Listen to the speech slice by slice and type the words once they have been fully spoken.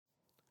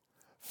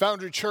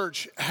Foundry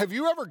Church, have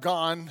you ever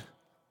gone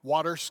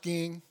water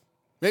skiing?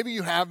 Maybe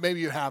you have, maybe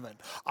you haven't.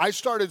 I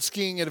started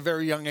skiing at a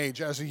very young age.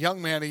 As a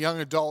young man, a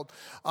young adult,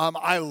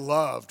 I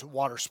loved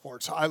water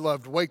sports. I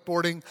loved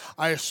wakeboarding.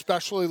 I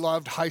especially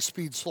loved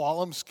high-speed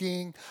slalom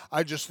skiing.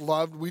 I just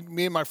loved,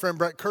 me and my friend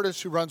Brett Curtis,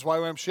 who runs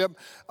YWAM Ship,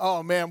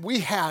 oh man, we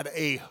had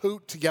a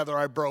hoot together.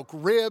 I broke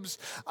ribs.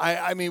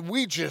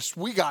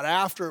 We got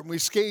after it. And we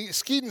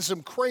skied in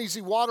some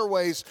crazy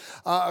waterways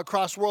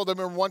across the world. I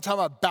remember one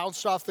time I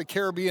bounced off the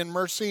Caribbean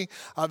Mercy,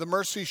 the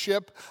Mercy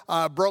ship,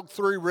 broke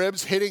 3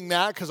 ribs hitting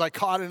that because I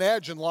caught an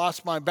edge and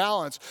lost my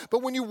balance.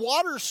 But when you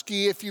water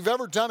ski, if you've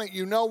ever done it,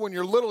 you know when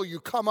you're little, you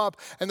come up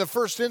and the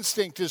first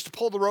instinct is to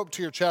pull the rope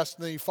to your chest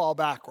and then you fall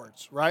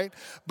backwards, right?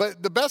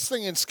 But the best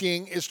thing in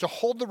skiing is to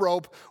hold the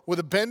rope with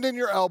a bend in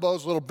your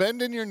elbows, a little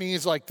bend in your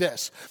knees like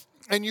this.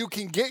 And you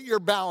can get your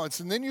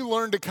balance, and then you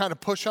learn to kind of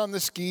push on the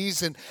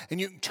skis, and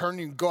you can turn,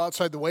 you can go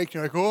outside the wake, and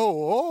you're like,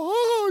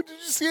 oh, did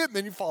you see it? And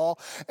then you fall,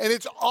 and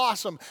it's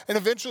awesome. And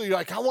eventually you're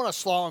like, I want to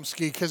slalom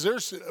ski,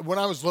 because when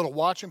I was little,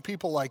 watching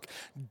people like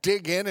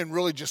dig in and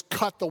really just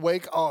cut the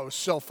wake, oh, it was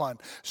so fun.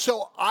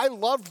 So I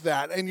loved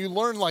that, and you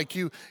learn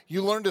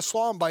you learn to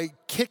slalom by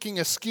kicking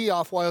a ski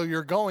off while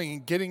you're going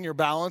and getting your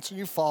balance, and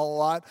you fall a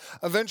lot.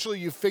 Eventually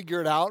you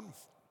figure it out.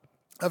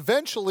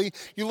 Eventually,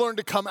 you learn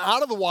to come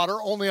out of the water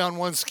only on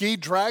one ski,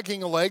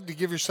 dragging a leg to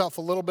give yourself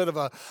a little bit of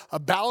a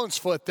balance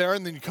foot there,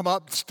 and then you come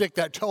up, stick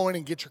that toe in,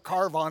 and get your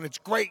carve on. It's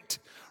great,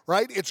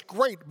 right? It's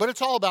great, but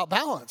it's all about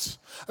balance.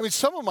 I mean,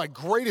 some of my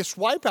greatest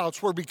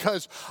wipeouts were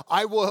because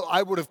I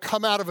would have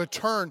come out of a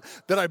turn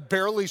that I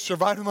barely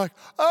survived. I'm like,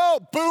 oh,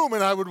 boom,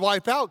 and I would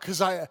wipe out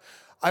because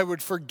I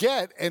would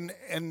forget and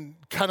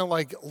kind of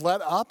like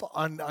let up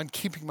on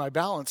keeping my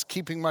balance,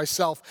 keeping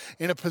myself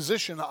in a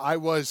position I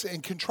was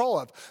in control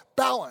of.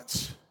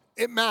 Balance,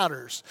 it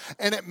matters.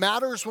 And it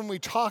matters when we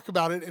talk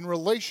about it in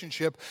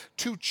relationship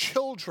to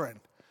children.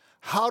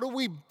 How do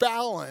we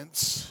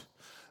balance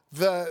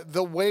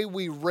the way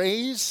we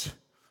raise,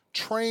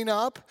 train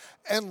up,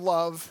 and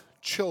love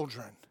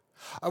children?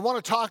 I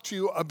want to talk to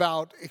you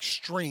about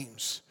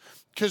extremes.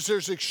 Because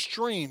there's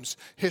extremes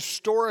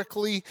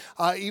historically,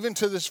 even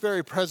to this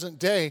very present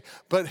day,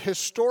 but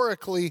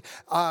historically,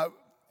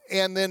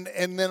 and then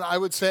I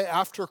would say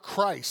after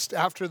Christ,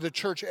 after the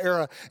church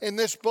era. In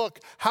this book,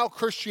 How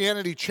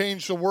Christianity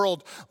Changed the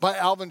World by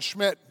Alvin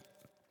Schmidt,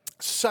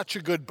 such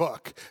a good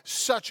book,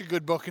 such a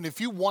good book. And if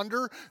you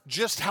wonder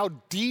just how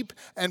deep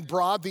and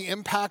broad the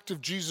impact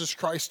of Jesus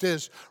Christ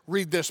is,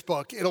 read this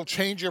book. It'll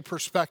change your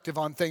perspective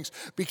on things,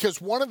 because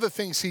one of the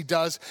things he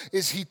does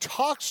is he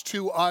talks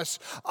to us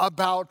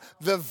about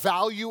the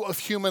value of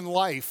human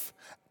life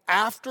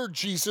after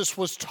Jesus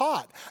was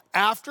taught,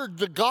 after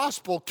the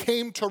gospel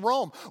came to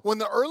Rome. When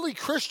the early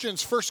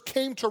Christians first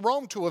came to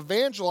Rome to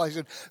evangelize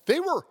it, they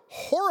were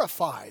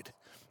horrified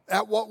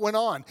at what went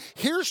on.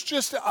 Here's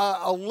just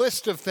a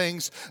list of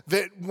things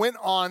that went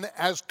on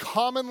as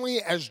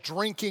commonly as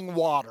drinking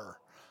water.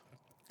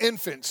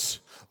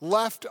 Infants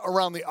left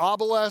around the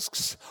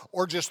obelisks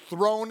or just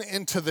thrown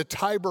into the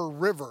Tiber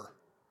River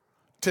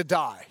to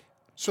die.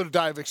 So to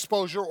die of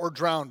exposure or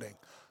drowning.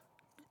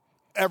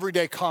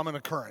 Everyday common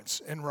occurrence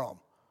in Rome.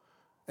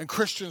 And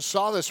Christians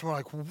saw this and were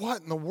like,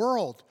 what in the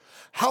world?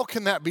 How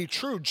can that be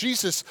true?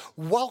 Jesus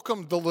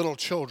welcomed the little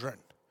children.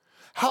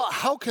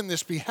 How can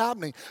this be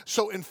happening?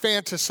 So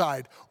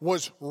infanticide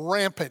was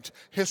rampant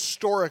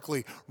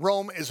historically.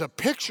 Rome is a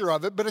picture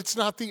of it, but it's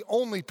not the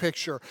only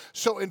picture.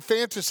 So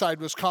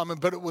infanticide was common,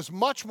 but it was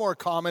much more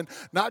common,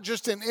 not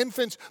just in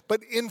infants,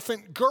 but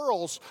infant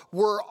girls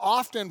were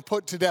often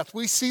put to death.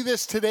 We see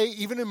this today,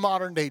 even in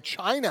modern day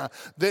China,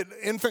 that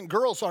infant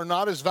girls are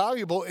not as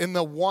valuable in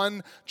the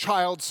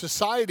one-child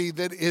society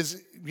that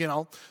is,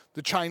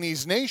 the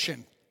Chinese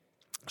nation.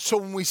 So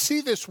when we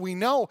see this, we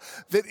know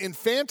that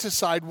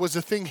infanticide was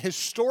a thing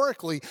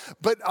historically,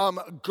 but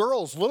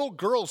little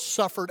girls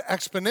suffered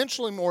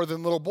exponentially more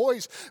than little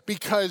boys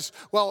because,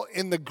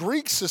 in the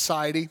Greek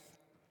society,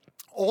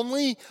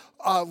 only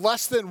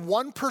less than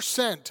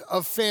 1%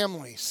 of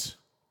families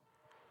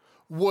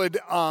would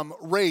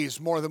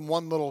raise more than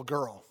one little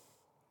girl.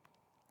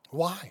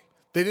 Why?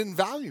 They didn't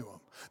value them.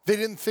 They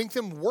didn't think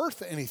them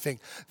worth anything.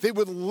 They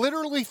would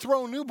literally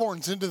throw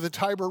newborns into the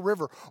Tiber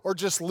River or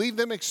just leave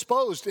them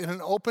exposed in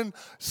an open,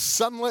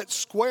 sunlit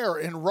square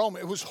in Rome.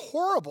 It was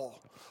horrible.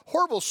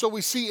 Horrible. So we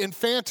see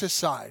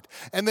infanticide,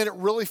 and then it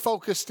really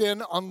focused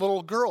in on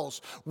little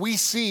girls. We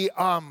see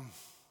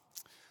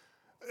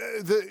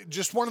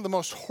just one of the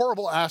most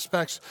horrible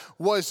aspects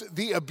was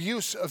the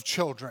abuse of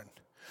children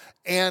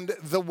and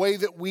the way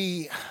that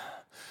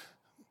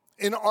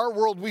in our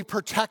world, we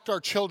protect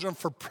our children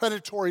for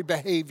predatory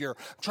behavior.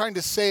 I'm trying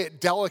to say it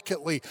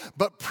delicately,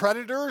 but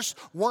predators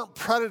weren't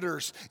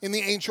predators in the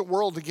ancient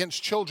world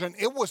against children.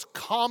 It was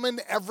common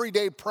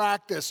everyday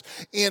practice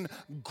in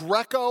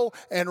Greco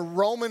and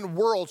Roman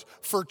worlds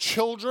for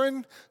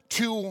children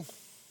to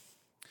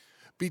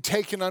be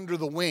taken under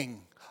the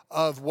wing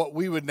of what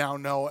we would now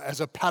know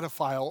as a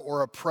pedophile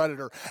or a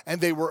predator.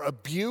 And they were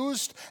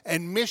abused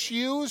and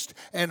misused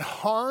and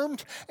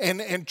harmed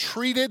and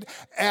treated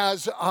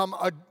as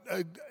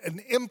an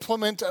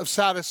implement of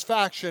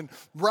satisfaction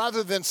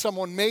rather than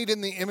someone made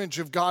in the image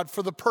of God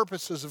for the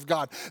purposes of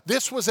God.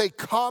 This was a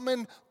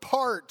common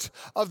part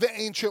of the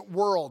ancient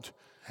world.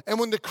 And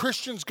when the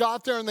Christians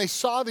got there and they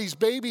saw these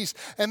babies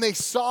and they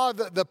saw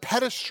the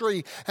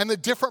pedestry and the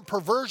different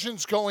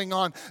perversions going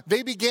on,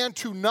 they began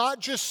to not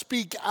just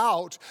speak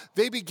out,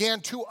 they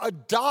began to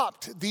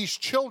adopt these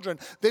children.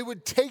 They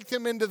would take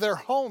them into their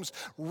homes,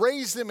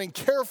 raise them and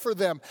care for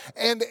them.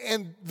 And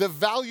the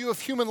value of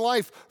human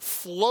life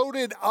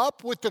floated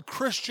up with the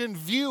Christian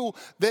view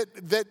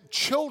that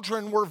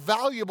children were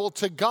valuable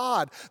to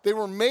God. They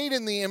were made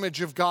in the image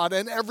of God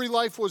and every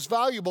life was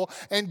valuable.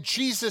 And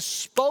Jesus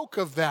spoke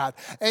of that.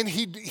 And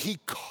he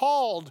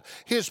called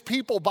his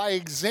people by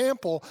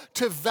example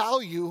to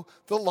value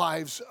the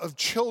lives of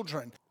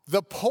children.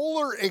 The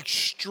polar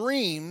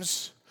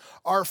extremes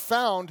are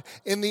found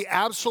in the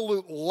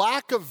absolute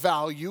lack of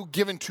value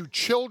given to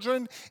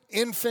children,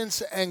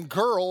 infants, and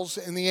girls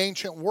in the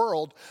ancient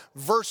world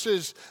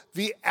versus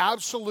the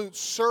absolute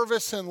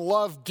service and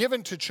love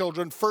given to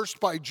children, first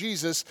by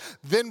Jesus,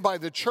 then by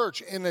the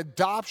church, in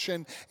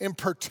adoption, in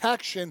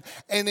protection,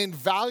 and in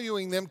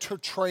valuing them to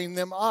train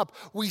them up.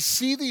 We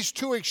see these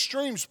two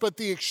extremes, but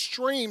the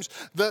extremes,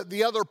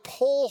 the other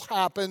pole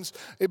happens.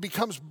 It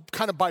becomes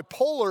kind of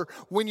bipolar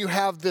when you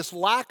have this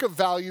lack of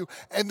value,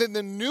 and then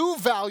the new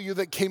value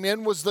that came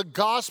in was the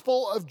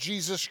gospel of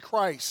Jesus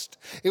Christ.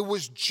 It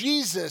was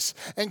Jesus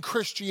and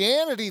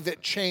Christianity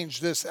that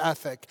changed this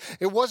ethic.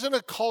 It wasn't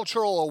a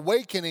cultural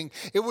awakening.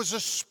 It was a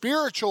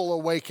spiritual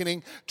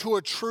awakening to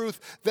a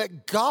truth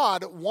that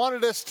God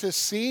wanted us to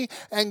see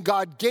and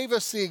God gave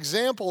us the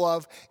example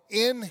of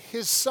in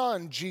his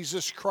son,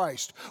 Jesus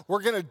Christ.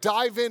 We're going to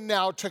dive in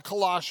now to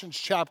Colossians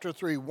chapter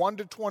 3, 1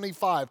 to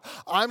 25.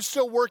 I'm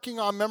still working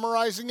on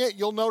memorizing it.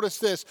 You'll notice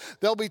this.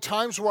 There'll be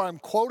times where I'm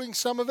quoting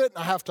some of it and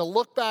I have to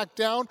look back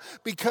down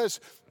because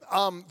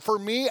for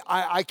me,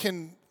 I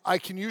can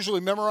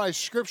usually memorize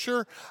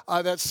scripture.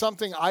 That's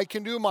something I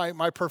can do.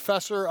 My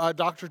professor,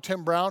 Dr.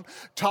 Tim Brown,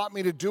 taught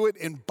me to do it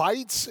in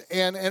bites,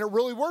 and it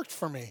really worked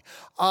for me.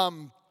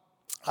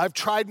 I've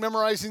tried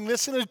memorizing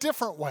this in a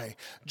different way,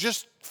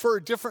 just for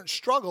a different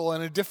struggle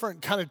and a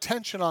different kind of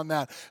tension on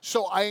that.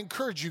 So I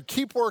encourage you,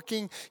 keep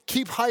working,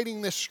 keep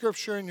hiding this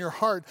scripture in your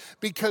heart,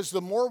 because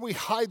the more we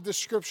hide the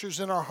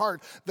scriptures in our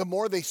heart, the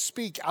more they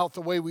speak out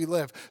the way we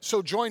live.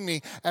 So join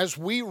me as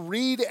we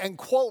read and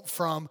quote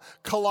from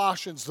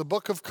Colossians, the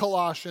book of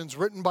Colossians,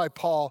 written by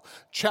Paul,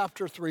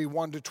 chapter 3,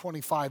 1 to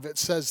 25. It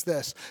says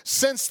this: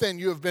 "Since then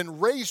you have been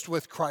raised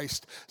with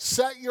Christ,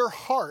 set your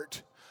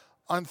heart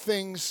on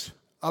things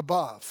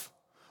above,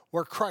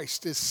 where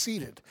Christ is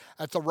seated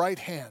at the right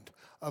hand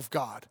of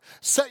God.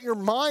 Set your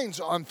minds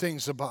on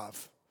things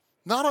above,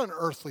 not on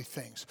earthly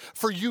things.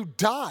 For you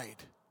died,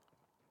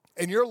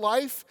 and your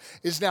life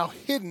is now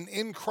hidden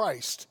in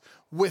Christ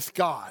with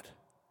God.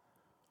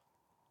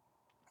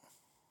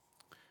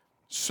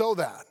 So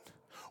that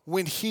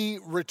when he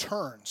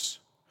returns,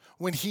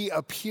 when he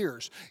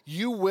appears,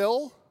 you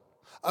will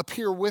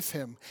appear with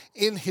him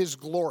in his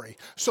glory.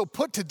 So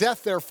put to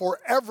death, therefore,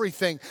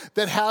 everything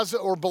that has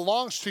or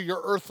belongs to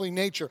your earthly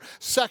nature: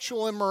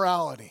 sexual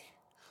immorality,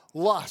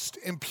 lust,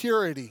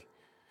 impurity,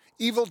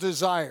 evil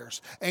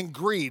desires, and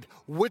greed,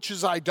 which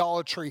is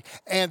idolatry.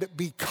 And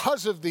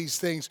because of these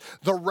things,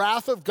 the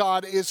wrath of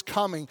God is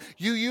coming.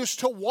 You used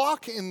to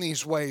walk in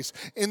these ways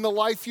in the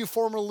life you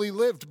formerly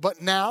lived,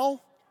 but now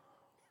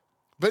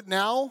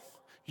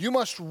you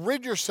must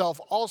rid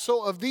yourself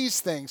also of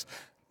these things: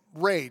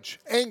 rage,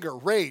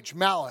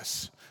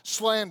 malice,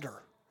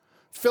 slander,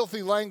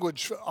 filthy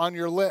language on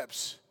your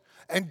lips.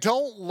 And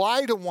don't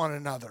lie to one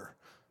another,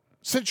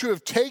 since you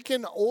have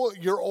taken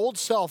your old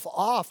self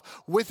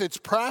off with its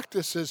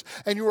practices,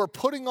 and you are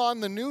putting on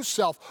the new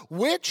self,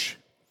 which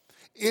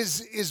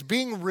is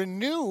being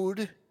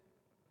renewed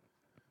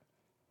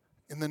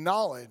in the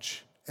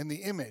knowledge and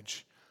the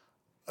image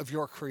of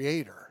your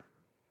Creator."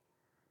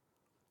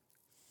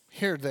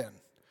 Here then,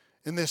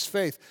 in this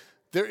faith,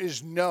 there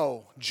is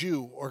no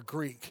Jew or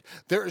Greek.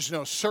 There is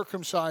no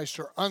circumcised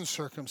or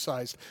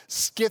uncircumcised,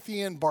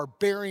 Scythian,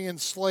 barbarian,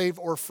 slave,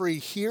 or free.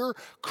 Here,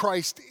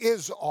 Christ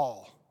is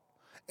all,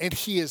 and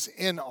he is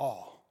in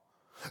all.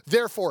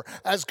 Therefore,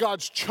 as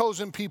God's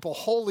chosen people,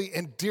 holy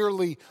and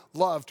dearly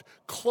loved,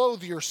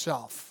 clothe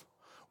yourself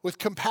with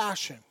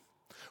compassion,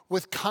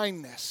 with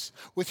kindness,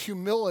 with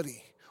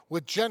humility,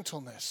 with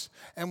gentleness,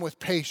 and with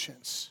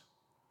patience.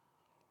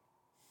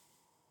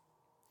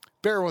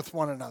 Bear with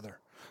one another.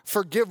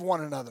 Forgive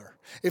one another.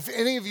 If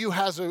any of you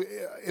has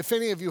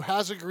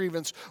a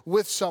grievance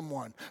with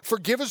someone,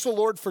 forgive as the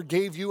Lord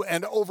forgave you.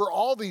 And over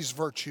all these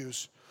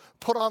virtues,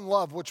 put on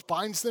love, which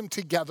binds them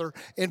together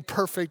in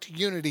perfect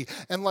unity.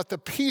 And let the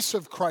peace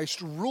of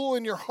Christ rule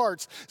in your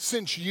hearts,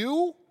 since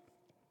you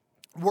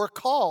were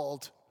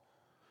called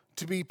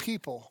to be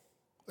people.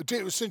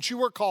 Since you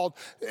were called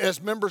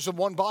as members of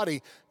one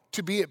body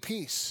to be at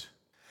peace.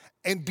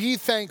 And be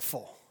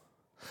thankful.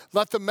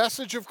 Let the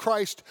message of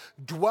Christ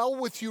dwell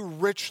with you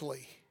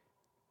richly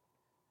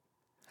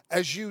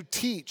as you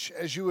teach,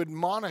 as you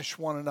admonish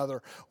one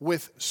another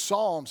with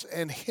psalms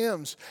and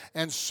hymns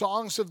and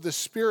songs of the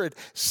Spirit.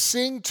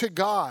 Sing to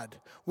God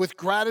with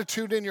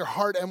gratitude in your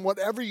heart, and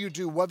whatever you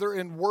do, whether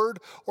in word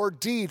or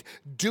deed,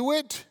 do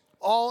it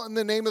all in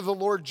the name of the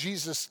Lord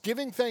Jesus,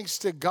 giving thanks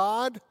to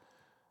God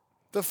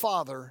the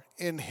Father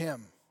in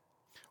him.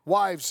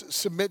 Wives,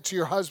 submit to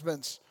your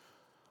husbands.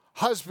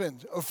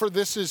 Husbands, for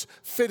this is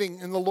fitting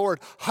in the Lord.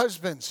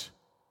 Husbands,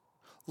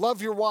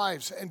 love your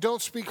wives and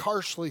don't speak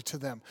harshly to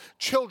them.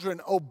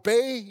 Children,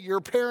 obey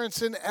your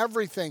parents in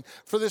everything,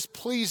 for this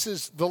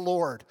pleases the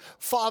Lord.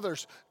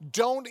 Fathers,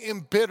 don't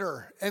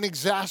embitter and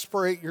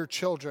exasperate your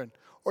children,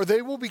 or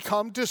they will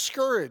become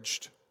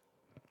discouraged.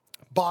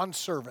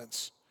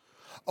 Bondservants,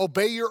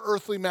 obey your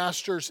earthly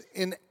masters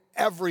in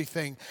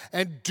everything,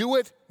 and do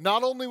it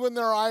not only when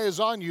their eye is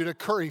on you to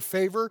curry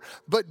favor,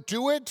 but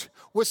do it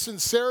with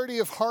sincerity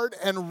of heart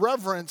and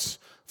reverence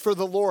for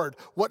the Lord.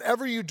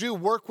 Whatever you do,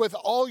 work with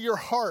all your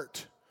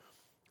heart,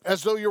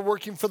 as though you're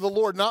working for the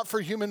Lord, not for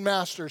human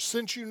masters,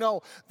 since you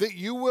know that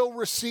you will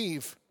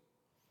receive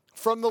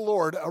from the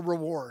Lord a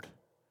reward.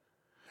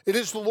 It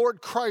is the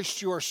Lord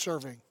Christ you are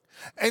serving.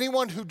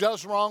 Anyone who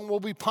does wrong will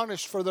be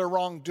punished for their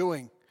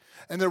wrongdoing,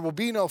 and there will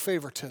be no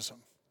favoritism.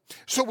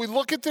 So we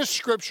look at this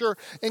scripture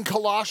in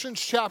Colossians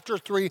chapter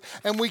 3,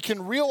 and we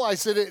can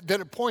realize that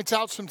it points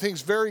out some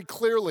things very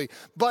clearly.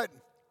 But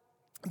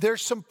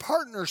there's some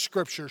partner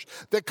scriptures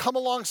that come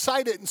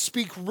alongside it and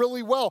speak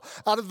really well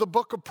out of the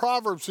book of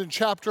Proverbs in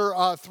chapter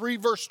 3,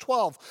 verse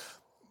 12.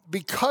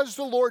 Because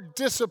the Lord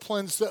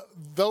disciplines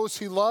those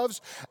he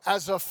loves,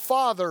 as a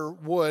father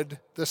would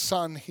the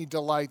son he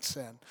delights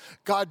in.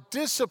 God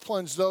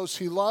disciplines those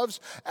he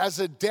loves, as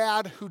a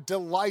dad who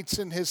delights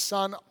in his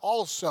son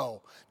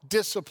also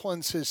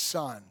disciplines his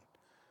son.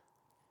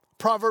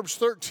 Proverbs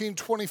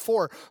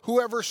 13:24,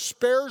 whoever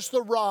spares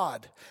the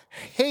rod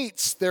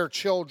hates their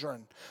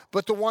children,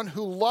 but the one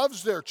who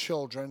loves their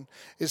children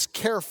is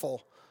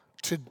careful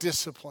to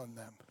discipline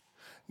them.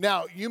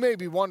 Now, you may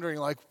be wondering,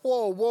 like,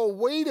 whoa,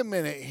 wait a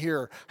minute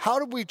here. How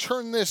did we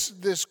turn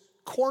this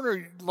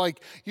corner?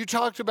 Like, you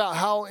talked about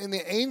how in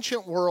the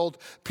ancient world,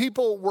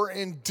 people were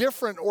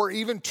indifferent or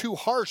even too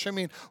harsh. I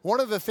mean, one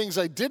of the things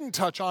I didn't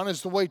touch on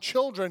is the way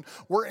children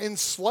were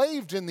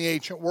enslaved in the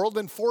ancient world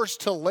and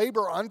forced to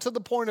labor unto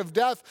the point of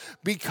death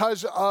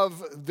because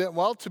of,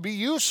 to be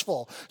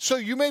useful. So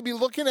you may be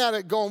looking at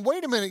it going,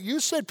 wait a minute, you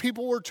said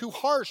people were too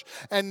harsh,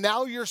 and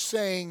now you're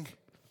saying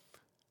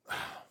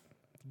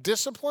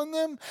discipline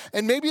them?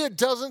 And maybe it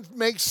doesn't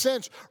make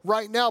sense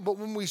right now, but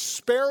when we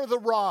spare the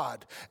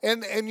rod,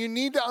 and you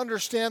need to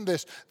understand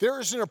this, there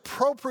is an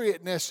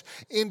appropriateness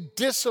in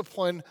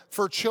discipline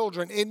for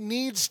children. It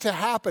needs to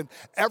happen.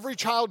 Every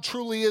child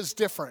truly is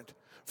different.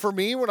 For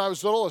me, when I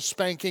was little, a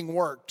spanking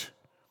worked.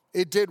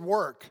 It did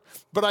work.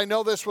 But I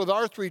know this with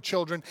our 3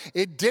 children,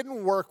 it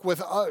didn't work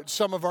with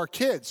some of our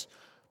kids.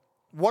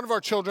 One of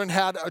our children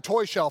had a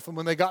toy shelf, and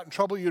when they got in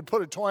trouble, you'd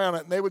put a toy on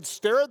it, and they would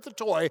stare at the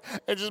toy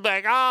and just be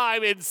like,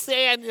 I'm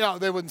insane.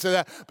 They wouldn't say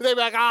that, but they'd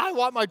be like, I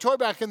want my toy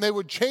back, and they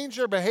would change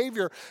their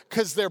behavior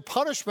because their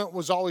punishment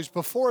was always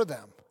before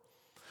them.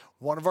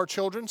 One of our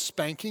children,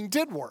 spanking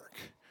did work,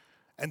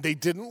 and they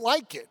didn't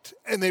like it,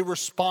 and they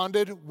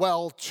responded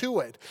well to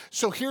it.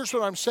 So here's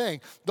what I'm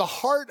saying. The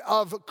heart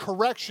of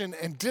correction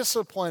and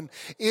discipline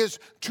is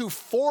to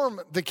form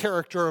the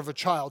character of a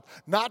child,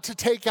 not to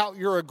take out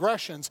your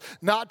aggressions,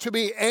 not to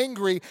be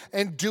angry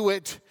and do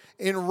it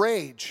in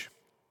rage.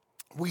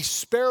 We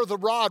spare the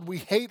rod, we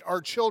hate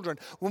our children.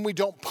 When we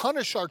don't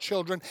punish our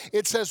children,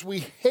 it says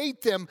we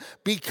hate them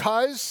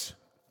because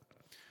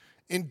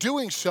in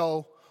doing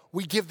so,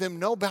 we give them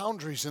no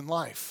boundaries in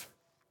life.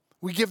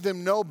 We give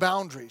them no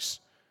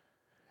boundaries.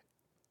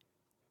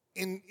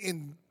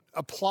 In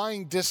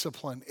applying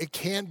discipline, it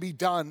can be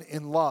done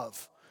in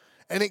love,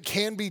 and it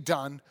can be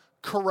done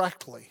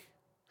correctly.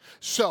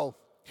 So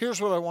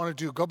here's what I want to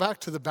do. Go back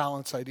to the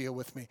balance idea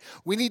with me.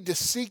 We need to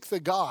seek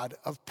the God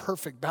of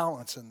perfect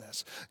balance in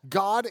this.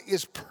 God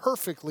is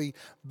perfectly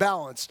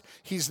balanced.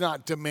 He's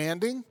not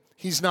demanding.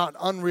 He's not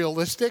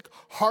unrealistic,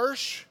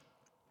 harsh.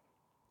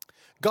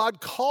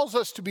 God calls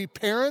us to be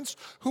parents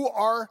who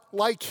are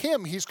like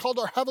him. He's called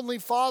our Heavenly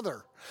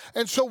Father.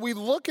 And so we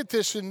look at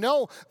this and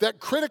know that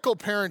critical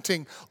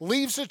parenting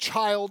leaves a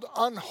child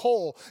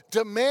unwhole.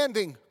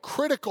 Demanding,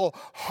 critical,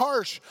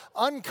 harsh,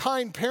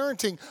 unkind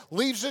parenting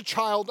leaves a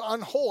child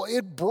unwhole.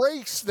 It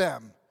breaks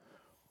them.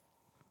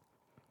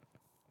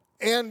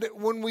 And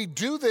when we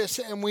do this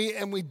and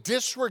we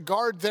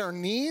disregard their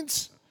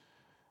needs,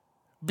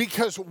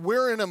 because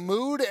we're in a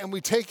mood and we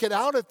take it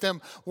out at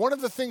them, one of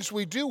the things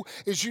we do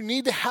is you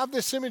need to have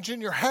this image in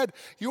your head.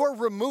 You are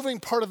removing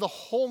part of the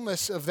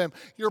wholeness of them.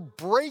 You're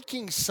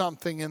breaking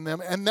something in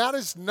them, and that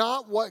is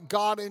not what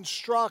God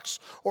instructs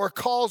or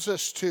calls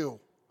us to.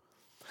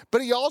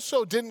 But he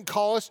also didn't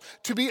call us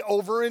to be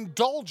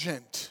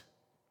overindulgent,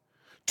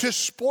 to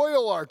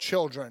spoil our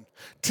children,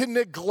 to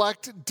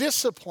neglect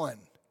discipline,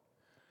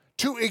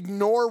 to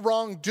ignore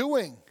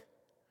wrongdoing.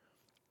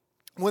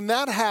 When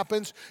that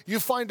happens, you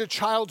find a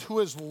child who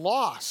is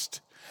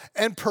lost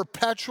and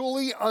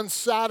perpetually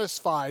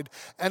unsatisfied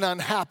and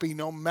unhappy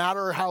no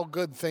matter how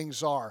good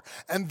things are.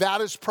 And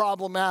that is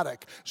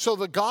problematic. So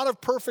the God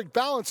of perfect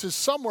balance is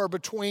somewhere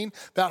between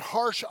that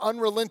harsh,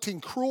 unrelenting,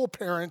 cruel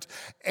parent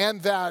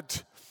and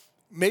that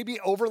maybe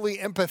overly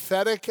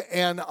empathetic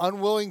and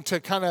unwilling to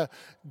kind of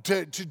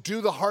to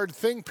do the hard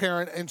thing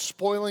parent and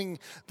spoiling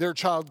their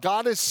child.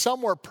 God is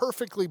somewhere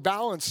perfectly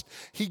balanced.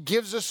 He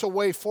gives us a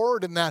way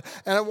forward in that.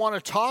 And I want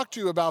to talk to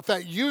you about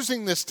that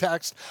using this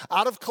text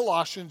out of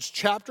Colossians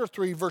chapter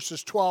 3,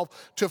 verses 12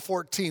 to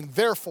 14.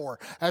 Therefore,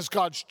 as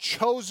God's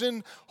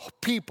chosen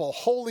people,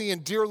 holy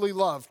and dearly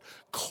loved,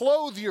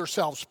 clothe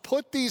yourselves,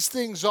 put these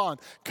things on: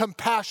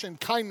 compassion,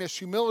 kindness,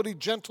 humility,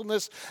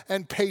 gentleness,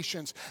 and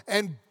patience.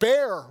 And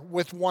bear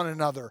with one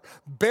another,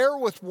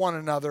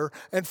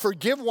 and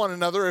forgive one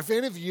another if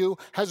any of you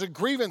has a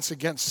grievance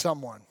against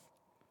someone.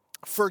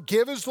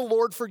 Forgive as the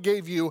Lord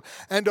forgave you,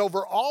 and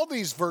over all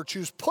these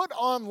virtues put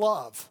on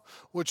love,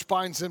 which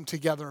binds them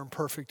together in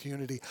perfect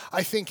unity.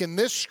 I think in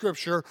this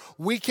scripture,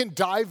 we can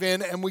dive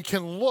in and we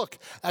can look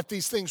at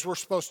these things we're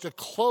supposed to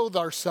clothe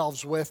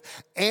ourselves with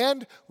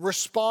and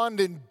respond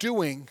in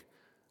doing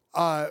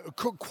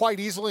quite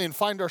easily, and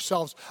find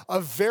ourselves a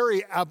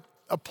very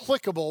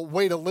applicable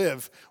way to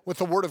live with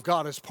the Word of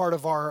God as part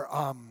of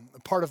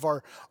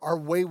our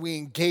way we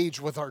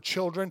engage with our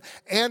children,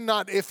 and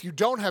not, if you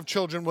don't have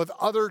children, with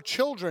other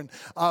children,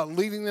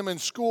 leading them in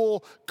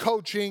school,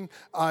 coaching,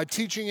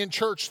 teaching in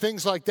church,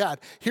 things like that.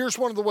 Here's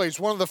one of the ways.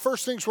 One of the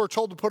first things we're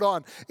told to put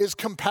on is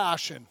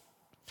compassion.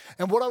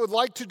 And what I would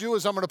like to do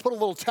is I'm going to put a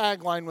little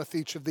tagline with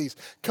each of these.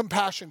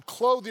 Compassion.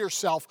 Clothe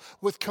yourself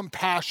with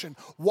compassion.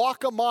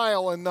 Walk a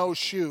mile in those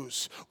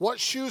shoes. What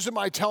shoes am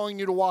I telling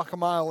you to walk a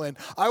mile in?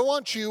 I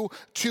want you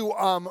to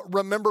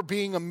remember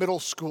being a middle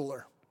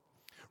schooler.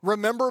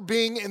 Remember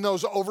being in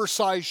those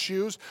oversized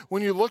shoes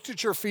when you looked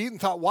at your feet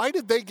and thought, why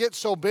did they get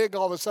so big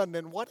all of a sudden?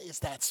 And what is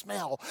that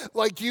smell?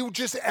 Like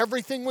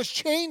everything was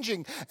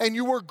changing and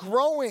you were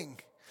growing.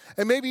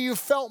 And maybe you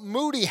felt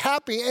moody,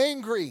 happy,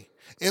 angry,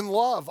 in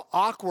love,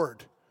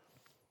 awkward,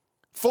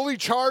 fully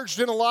charged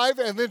and alive,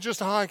 and then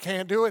just, I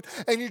can't do it.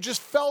 And you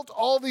just felt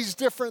all these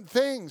different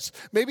things,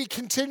 maybe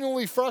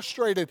continually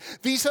frustrated.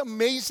 These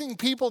amazing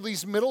people,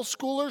 these middle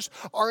schoolers,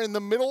 are in the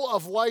middle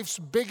of life's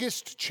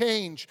biggest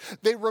change.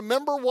 They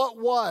remember what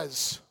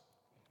was.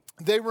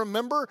 They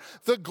remember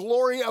the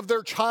glory of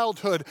their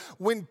childhood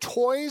when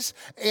toys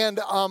and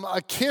a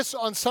kiss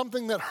on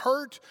something that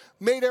hurt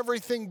made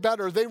everything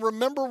better. They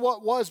remember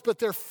what was, but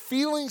they're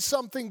feeling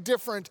something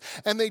different,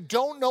 and they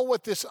don't know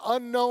what this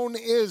unknown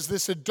is,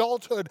 this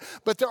adulthood.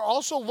 But they're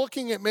also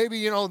looking at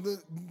maybe,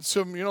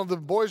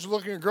 the boys are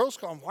looking at girls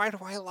going, why do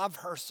I love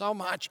her so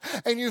much?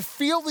 And you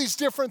feel these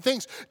different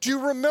things. Do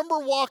you remember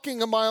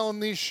walking a mile in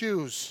these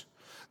shoes?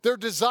 Their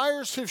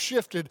desires have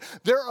shifted.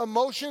 Their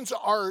emotions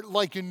are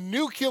like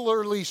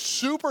nuclearly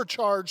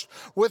supercharged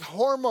with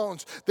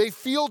hormones. They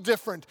feel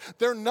different.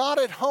 They're not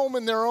at home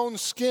in their own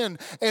skin.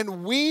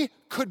 And we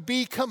could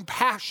be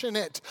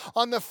compassionate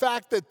on the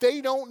fact that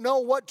they don't know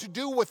what to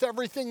do with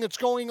everything that's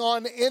going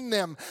on in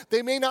them.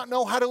 They may not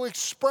know how to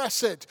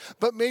express it,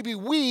 but maybe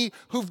we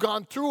who've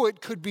gone through it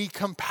could be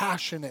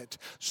compassionate,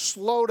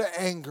 slow to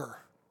anger,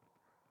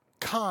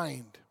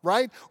 kind,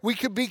 right? We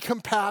could be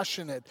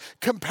compassionate.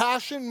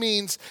 Compassion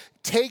means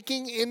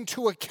taking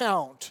into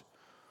account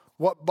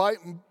what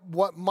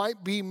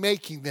might be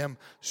making them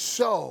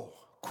so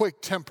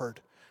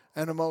quick-tempered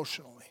and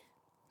emotional.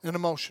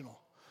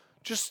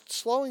 Just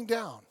slowing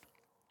down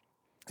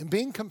and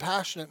being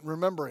compassionate and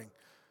remembering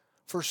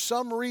for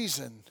some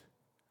reason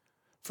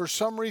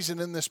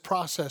in this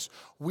process,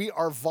 we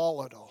are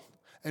volatile.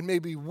 And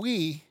maybe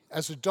we,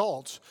 as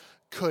adults,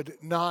 could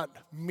not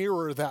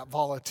mirror that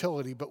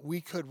volatility, but we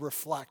could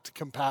reflect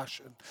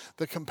compassion,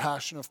 the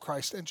compassion of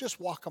Christ, and just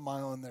walk a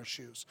mile in their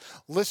shoes.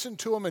 Listen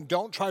to them and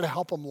don't try to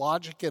help them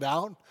logic it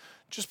out.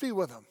 Just be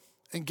with them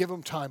and give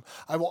them time.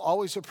 I will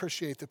always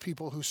appreciate the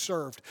people who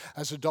served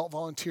as adult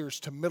volunteers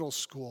to middle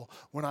school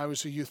when I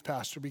was a youth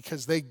pastor,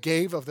 because they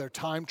gave of their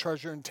time,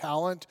 treasure, and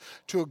talent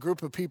to a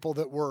group of people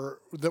that were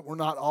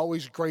not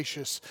always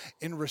gracious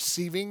in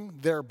receiving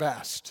their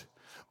best.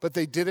 But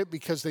they did it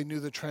because they knew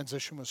the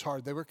transition was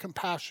hard. They were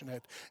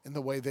compassionate in the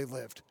way they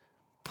lived.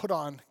 Put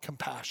on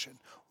compassion.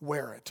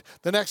 Wear it.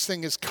 The next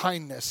thing is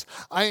kindness.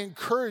 I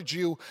encourage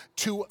you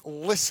to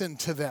listen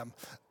to them.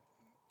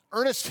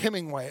 Ernest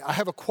Hemingway, I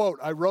have a quote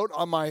I wrote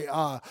on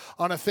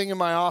a thing in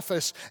my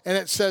office, and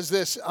it says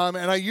this, and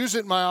I use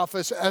it in my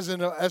office as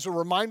a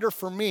reminder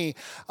for me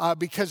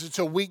because it's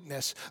a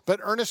weakness. But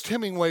Ernest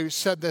Hemingway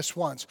said this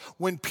once: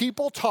 when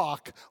people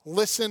talk,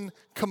 listen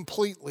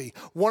completely.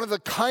 One of the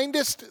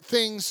kindest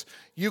things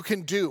you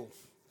can do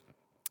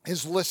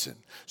is listen.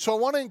 So I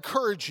want to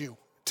encourage you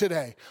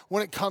today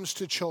when it comes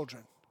to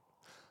children.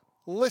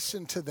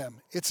 Listen to them.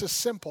 It's a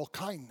simple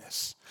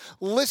kindness.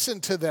 Listen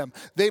to them.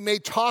 They may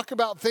talk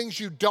about things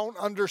you don't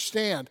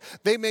understand.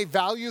 They may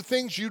value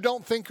things you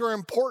don't think are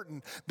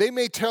important. They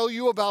may tell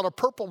you about a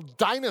purple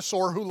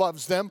dinosaur who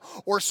loves them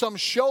or some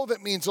show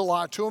that means a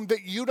lot to them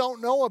that you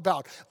don't know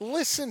about.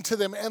 Listen to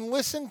them and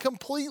listen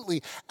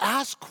completely.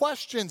 Ask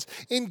questions.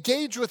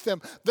 Engage with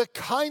them. The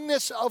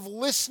kindness of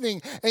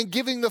listening and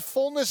giving the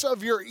fullness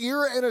of your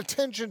ear and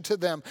attention to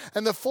them,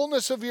 and the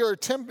fullness of your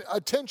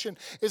attention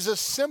is a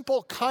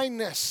simple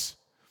kindness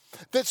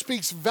that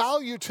speaks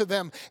value to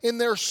them in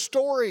their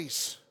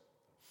stories,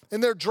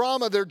 in their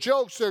drama, their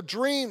jokes, their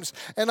dreams,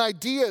 and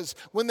ideas.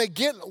 When they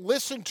get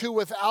listened to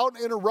without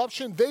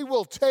interruption, they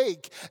will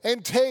take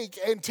and take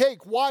and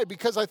take. Why?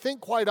 Because I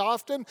think quite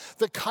often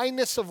the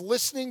kindness of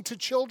listening to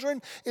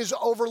children is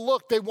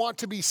overlooked. They want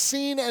to be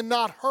seen and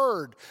not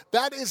heard.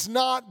 That is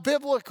not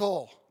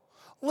biblical.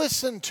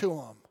 Listen to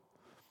them.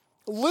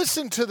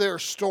 Listen to their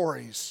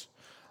stories.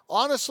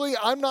 Honestly,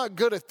 I'm not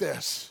good at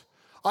this.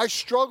 I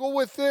struggle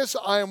with this.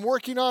 I am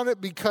working on it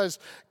because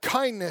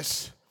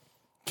kindness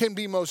can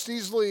be most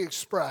easily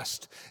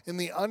expressed in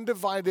the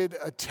undivided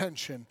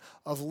attention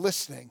of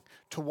listening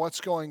to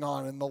what's going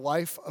on in the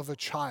life of a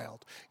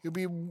child.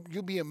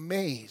 You'll be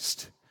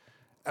amazed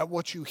at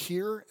what you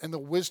hear and the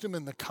wisdom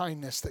and the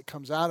kindness that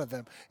comes out of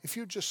them. If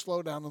you just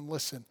slow down and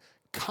listen,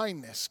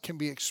 kindness can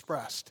be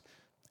expressed.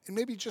 And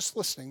maybe just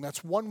listening.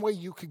 That's one way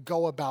you could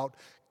go about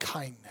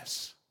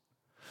kindness.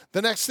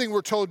 The next thing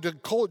we're told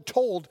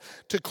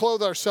to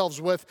clothe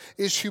ourselves with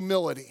is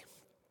humility.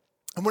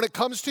 And when it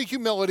comes to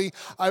humility,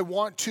 I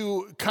want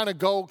to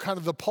go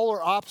the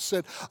polar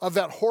opposite of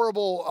that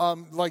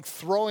horrible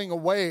throwing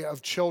away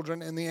of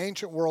children in the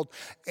ancient world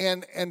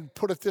and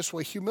put it this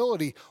way.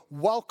 Humility,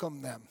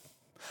 welcome them.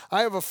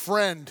 I have a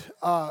friend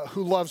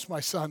who loves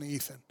my son,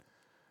 Ethan.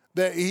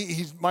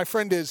 My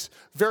friend is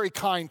very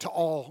kind to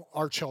all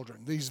our children.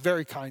 He's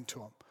very kind to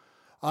them.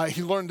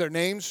 He learned their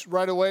names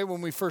right away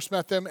when we first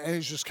met them, and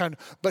he's just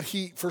but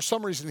for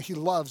some reason, he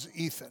loves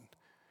Ethan.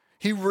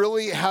 He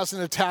really has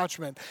an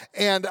attachment,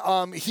 and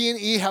he and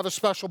E have a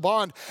special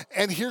bond.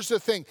 And here's the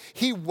thing.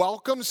 He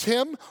welcomes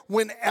him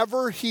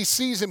whenever he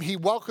sees him. He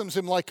welcomes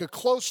him like a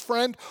close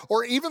friend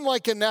or even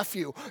like a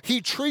nephew.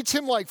 He treats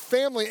him like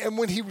family, and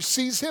when he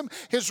sees him,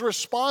 his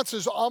response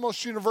is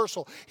almost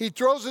universal. He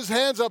throws his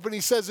hands up and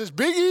he says, "It's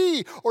Big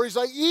E," or he's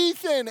like,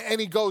 "Ethan," and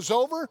he goes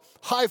over,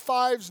 high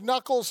fives,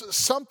 knuckles,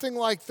 something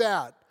like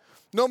that.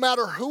 No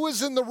matter who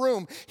is in the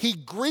room, he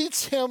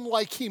greets him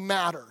like he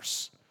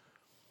matters.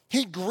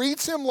 He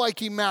greets him like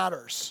he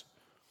matters.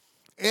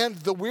 And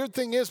the weird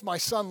thing is, my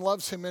son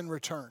loves him in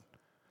return.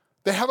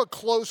 They have a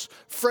close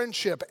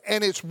friendship,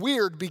 and it's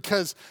weird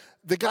because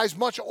the guy's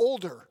much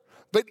older.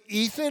 But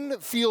Ethan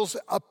feels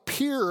a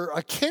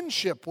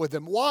kinship with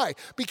him. Why?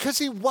 Because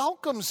he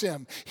welcomes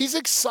him. He's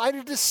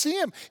excited to see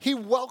him. He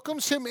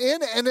welcomes him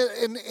in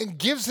and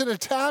gives an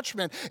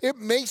attachment.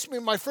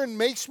 My friend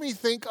makes me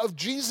think of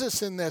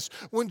Jesus in this.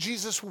 When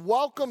Jesus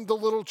welcomed the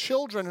little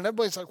children, and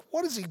everybody's like,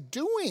 what is he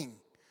doing?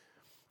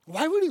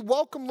 Why would he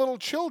welcome little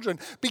children?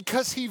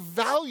 Because he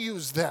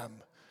values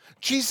them.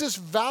 Jesus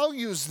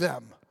values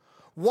them.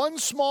 One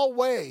small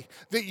way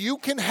that you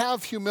can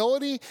have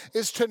humility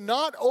is to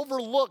not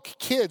overlook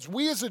kids.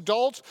 We as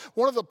adults,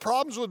 one of the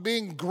problems with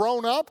being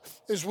grown up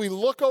is we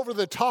look over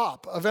the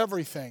top of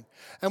everything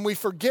and we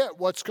forget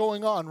what's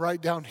going on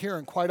right down here.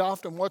 And quite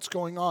often what's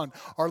going on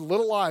are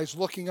little eyes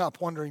looking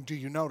up wondering, do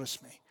you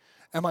notice me?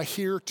 Am I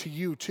here to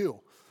you too?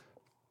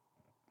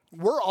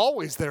 We're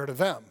always there to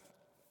them.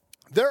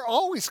 They're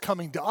always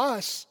coming to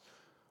us,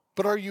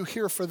 but are you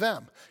here for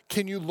them?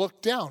 Can you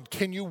look down?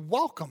 Can you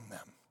welcome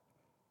them?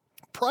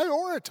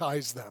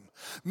 Prioritize them.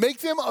 Make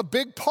them a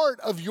big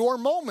part of your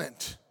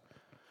moment.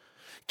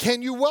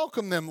 Can you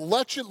welcome them?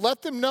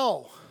 Let them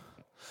know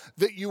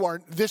that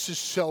this is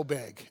so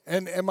big.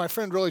 And my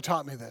friend really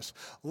taught me this.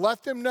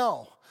 Let them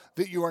know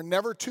that you are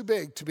never too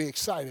big to be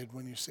excited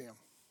when you see them.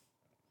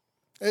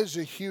 It is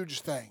a huge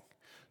thing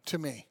to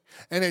me.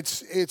 And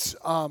it's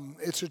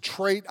a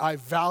trait I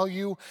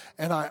value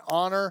and I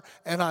honor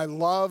and I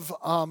love.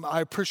 I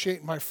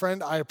appreciate my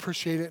friend. I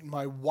appreciate it in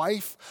my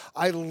wife.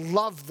 I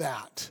love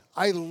that.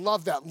 I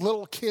love that.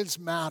 Little kids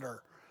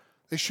matter.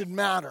 They should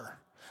matter.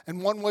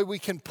 And one way we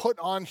can put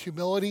on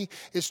humility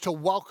is to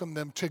welcome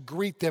them, to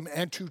greet them,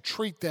 and to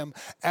treat them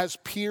as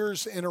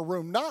peers in a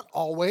room. Not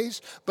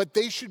always, but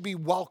they should be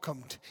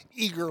welcomed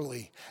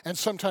eagerly. And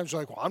sometimes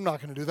you're like, well, I'm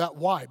not going to do that.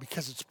 Why?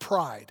 Because it's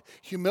pride.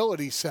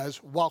 Humility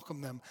says,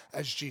 welcome them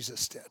as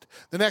Jesus did.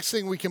 The next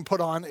thing we can put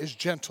on is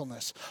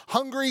gentleness.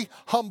 Hungry,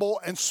 humble,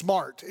 and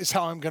smart is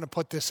how I'm going to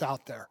put this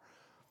out there.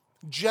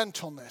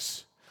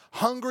 Gentleness.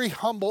 Hungry,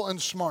 humble,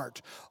 and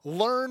smart.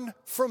 Learn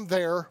from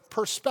their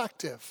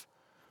perspective.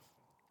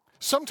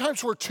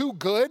 Sometimes we're too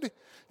good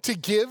to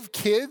give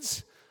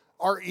kids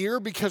our ear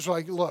because we're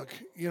like, look,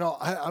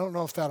 I don't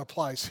know if that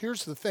applies.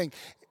 Here's the thing.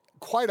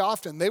 Quite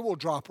often, they will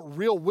drop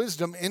real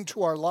wisdom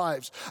into our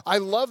lives. I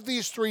love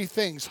these three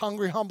things,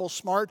 hungry, humble,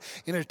 smart,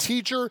 in a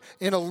teacher,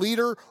 in a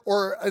leader,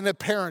 or in a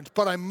parent.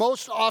 But I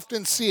most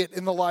often see it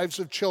in the lives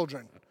of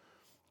children.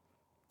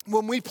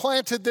 When we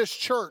planted this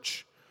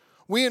church,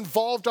 We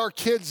involved our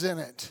kids in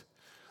it.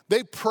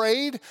 They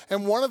prayed,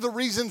 and one of the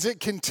reasons it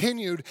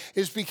continued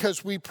is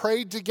because we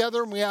prayed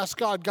together and we asked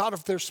God,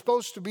 if there's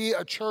supposed to be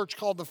a church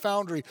called the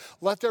Foundry,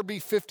 let there be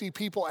 50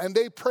 people. And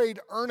they prayed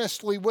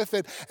earnestly with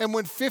it. And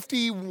when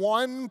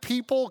 51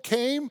 people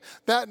came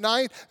that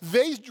night,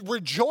 they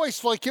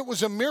rejoiced like it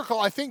was a miracle.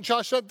 I think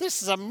Josh said,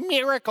 this is a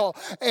miracle.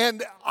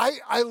 And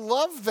I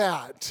love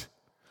that.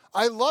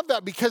 I love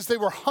that because they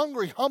were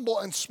hungry, humble,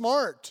 and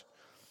smart.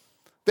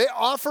 They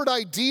offered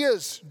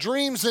ideas,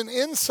 dreams, and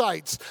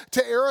insights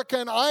to Erica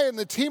and I and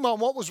the team on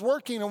what was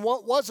working and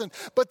what wasn't.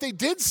 But they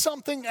did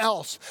something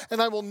else.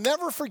 And I will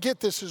never forget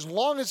this as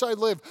long as I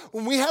live.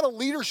 When we had a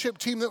leadership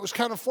team that was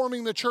kind of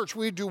forming the church,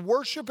 we'd do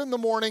worship in the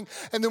morning,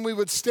 and then we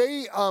would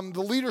stay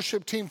the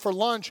leadership team for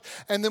lunch,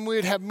 and then we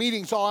would have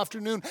meetings all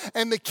afternoon.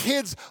 And the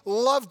kids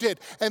loved it.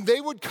 And they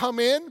would come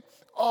in.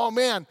 Oh,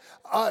 man,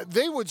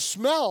 they would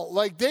smell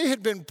like they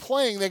had been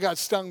playing. They got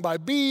stung by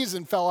bees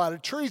and fell out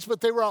of trees,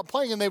 but they were out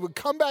playing, and they would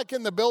come back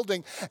in the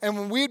building, and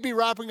when we'd be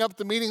wrapping up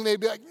the meeting,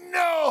 they'd be like,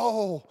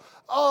 no,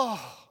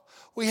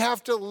 we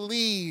have to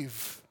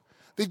leave.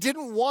 They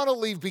didn't want to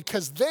leave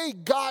because they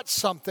got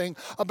something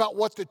about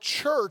what the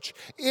church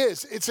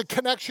is. It's a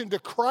connection to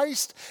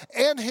Christ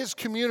and his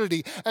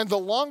community. And the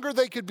longer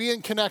they could be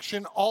in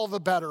connection, all the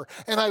better.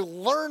 And I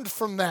learned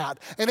from that.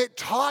 And it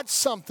taught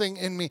something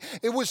in me.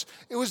 It was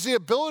the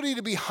ability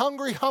to be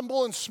hungry,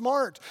 humble, and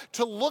smart.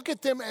 To look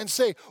at them and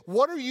say,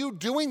 what are you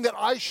doing that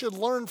I should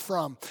learn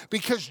from?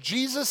 Because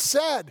Jesus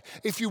said,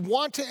 if you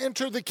want to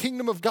enter the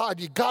kingdom of God,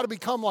 you've got to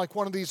become like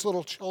one of these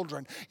little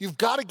children. You've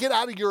got to get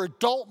out of your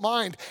adult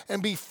mind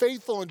and be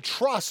faithful and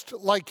trust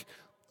like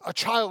a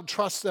child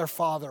trusts their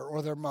father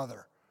or their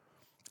mother.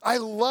 I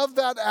love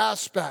that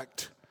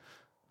aspect.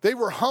 They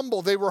were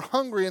humble, they were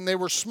hungry, and they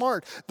were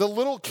smart. The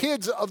little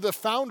kids of the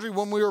Foundry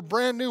when we were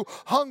brand new,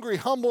 hungry,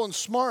 humble, and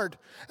smart.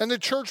 And the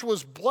church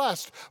was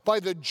blessed by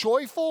the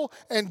joyful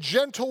and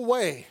gentle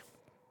way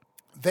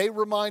they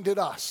reminded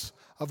us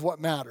of what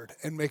mattered.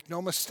 And make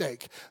no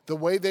mistake, the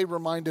way they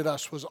reminded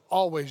us was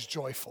always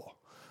joyful.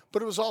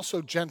 But it was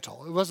also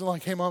gentle. It wasn't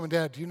like, hey, mom and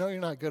dad, do you know you're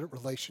not good at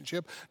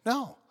relationship?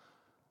 No.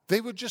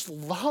 They would just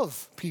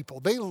love people.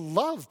 They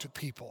loved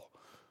people.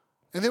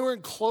 And they were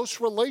in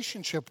close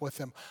relationship with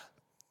them.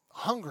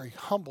 Hungry,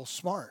 humble,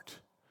 smart.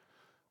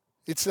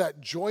 It's that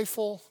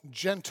joyful,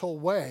 gentle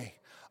way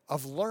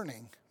of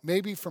learning,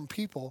 maybe from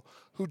people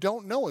who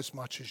don't know as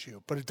much as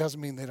you, but it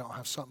doesn't mean they don't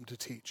have something to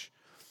teach.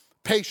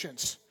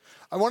 Patience.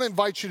 I want to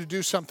invite you to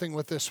do something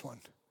with this one.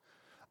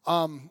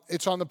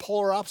 It's on the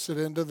polar opposite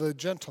end of the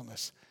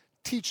gentleness.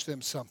 Teach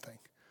them something,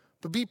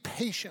 but be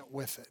patient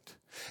with it.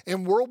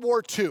 In World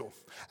War II,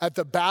 at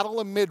the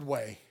Battle of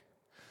Midway,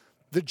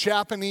 the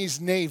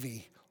Japanese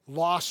Navy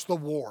lost the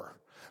war,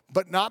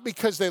 but not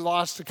because they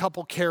lost a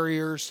couple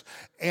carriers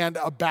and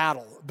a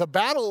battle. The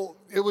battle,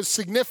 it was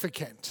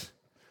significant,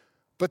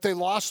 but they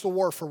lost the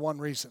war for one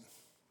reason.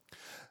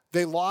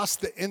 They lost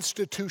the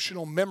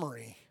institutional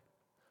memory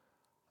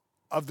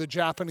of the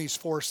Japanese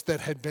force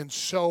that had been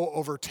so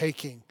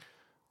overtaking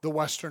the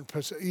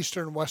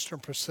Eastern and Western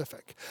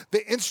Pacific.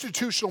 The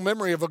institutional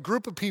memory of a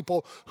group of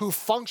people who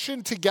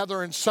functioned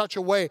together in such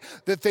a way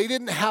that they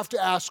didn't have to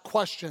ask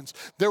questions.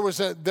 There was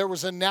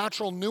a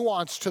natural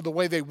nuance to the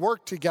way they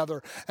worked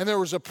together, and there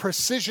was a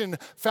precision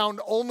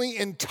found only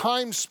in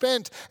time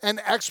spent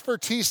and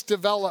expertise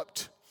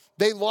developed.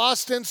 They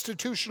lost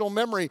institutional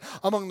memory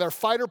among their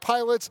fighter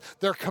pilots,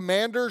 their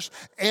commanders,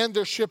 and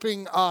their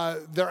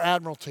their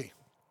admiralty.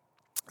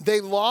 They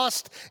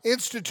lost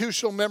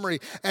institutional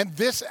memory. And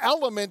this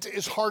element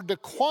is hard to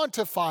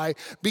quantify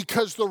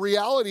because the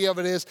reality of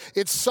it is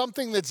it's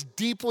something that's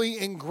deeply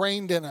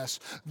ingrained in us.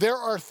 There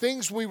are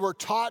things we were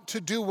taught to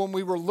do when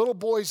we were little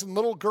boys and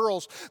little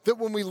girls that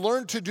when we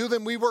learned to do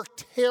them, we were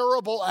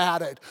terrible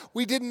at it.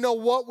 We didn't know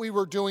what we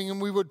were doing,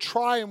 and we would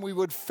try and we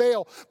would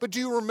fail. But do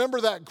you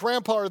remember that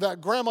grandpa or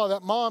that grandma,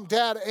 that mom,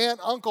 dad, aunt,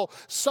 uncle,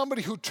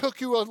 somebody who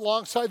took you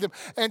alongside them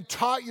and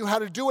taught you how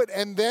to do it,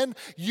 and then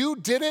you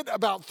did it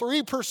about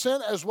 3%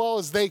 as well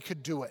as they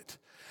could do it.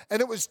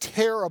 And it was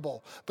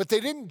terrible. But they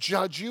didn't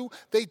judge you.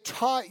 They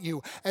taught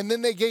you. And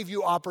then they gave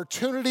you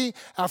opportunity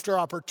after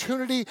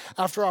opportunity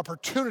after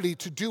opportunity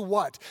to do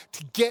what?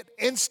 To get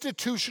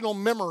institutional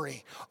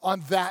memory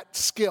on that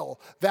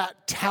skill,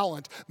 that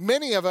talent.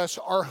 Many of us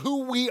are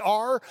who we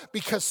are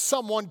because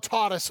someone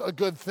taught us a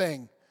good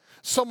thing.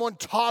 Someone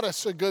taught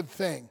us a good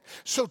thing.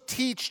 So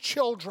teach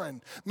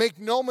children. Make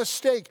no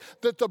mistake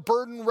that the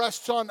burden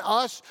rests on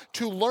us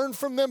to learn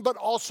from them, but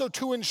also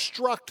to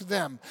instruct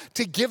them,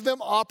 to give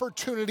them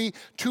opportunity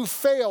to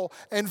fail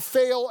and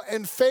fail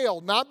and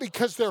fail. Not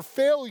because they're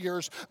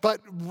failures,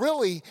 but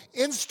really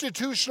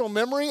institutional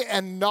memory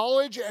and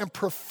knowledge and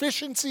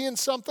proficiency in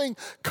something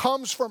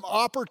comes from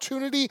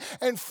opportunity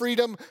and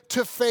freedom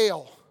to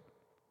fail.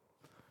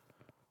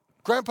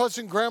 Grandpas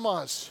and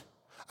grandmas,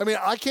 I mean,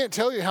 I can't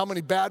tell you how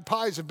many bad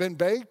pies have been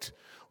baked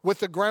with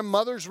the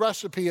grandmother's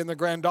recipe and the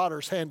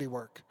granddaughter's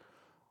handiwork.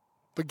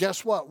 But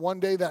guess what? One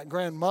day that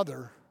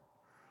grandmother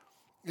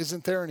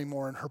isn't there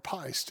anymore and her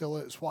pie still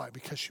is. Why?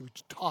 Because she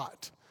was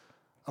taught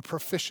a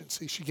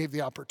proficiency. She gave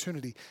the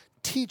opportunity.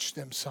 Teach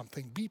them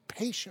something. Be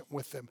patient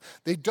with them.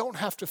 They don't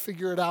have to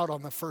figure it out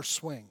on the first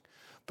swing,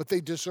 but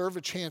they deserve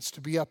a chance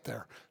to be up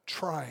there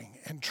trying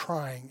and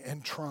trying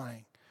and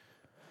trying.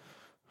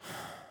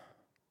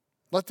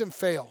 Let them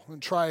fail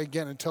and try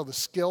again until the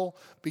skill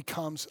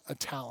becomes a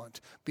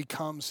talent,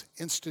 becomes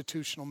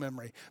institutional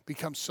memory,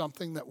 becomes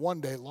something that one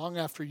day, long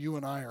after you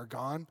and I are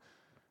gone,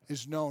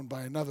 is known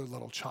by another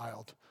little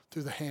child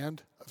through the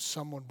hand of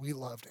someone we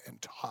loved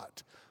and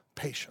taught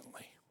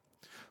patiently.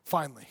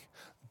 Finally,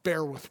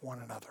 bear with one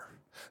another.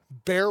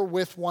 Bear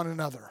with one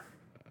another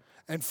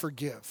and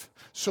forgive.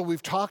 So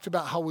we've talked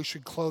about how we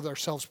should clothe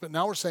ourselves, but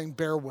now we're saying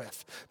bear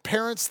with.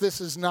 Parents, this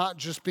is not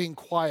just being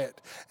quiet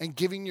and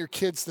giving your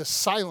kids the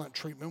silent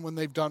treatment when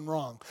they've done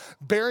wrong.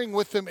 Bearing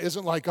with them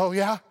isn't like, oh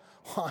yeah,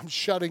 well, I'm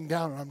shutting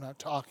down and I'm not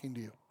talking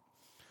to you.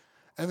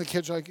 And the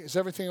kids are like, is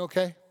everything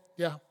okay?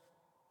 Yeah.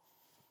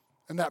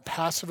 And that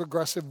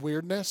passive-aggressive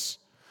weirdness,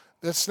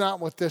 that's not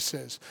what this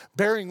is.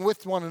 Bearing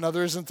with one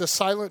another isn't the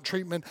silent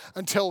treatment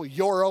until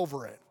you're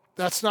over it.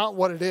 That's not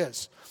what it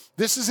is.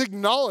 This is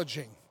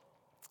acknowledging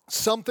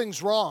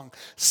something's wrong,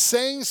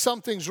 saying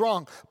something's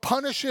wrong,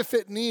 punish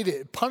if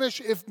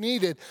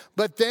needed,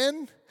 but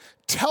then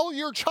tell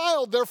your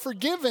child they're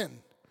forgiven.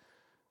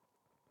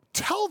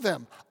 Tell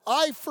them,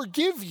 I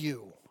forgive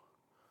you.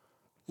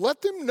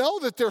 Let them know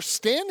that they're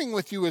standing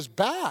with you as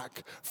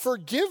back.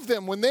 Forgive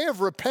them when they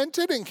have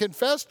repented and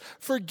confessed.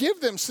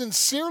 Forgive them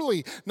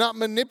sincerely, not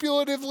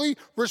manipulatively.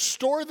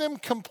 Restore them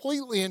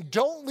completely, and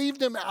don't leave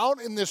them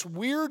out in this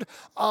weird,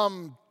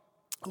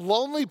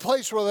 lonely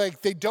place where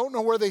they don't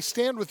know where they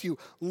stand with you.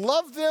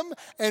 Love them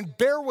and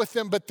bear with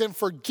them, but then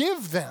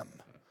forgive them.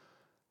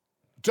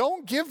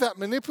 Don't give that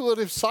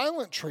manipulative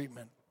silent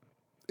treatment.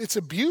 It's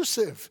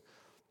abusive.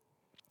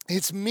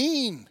 It's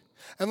mean.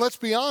 And let's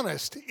be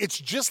honest, it's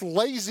just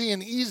lazy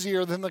and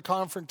easier than the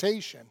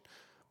confrontation.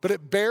 But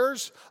it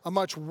bears a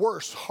much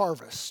worse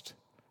harvest.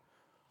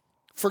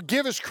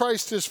 Forgive as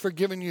Christ has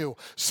forgiven you.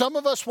 Some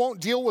of us won't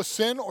deal with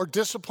sin or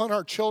discipline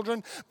our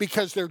children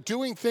because they're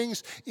doing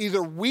things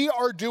either we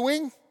are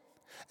doing,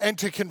 and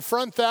to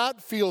confront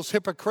that feels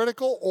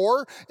hypocritical,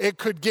 or it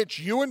could get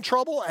you in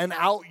trouble and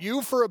out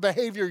you for a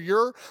behavior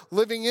you're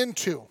living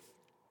into.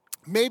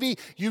 Maybe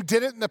you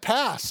did it in the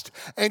past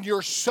and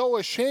you're so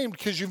ashamed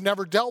because you've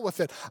never dealt with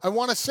it. I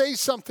want to say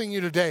something to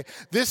you today.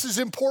 This is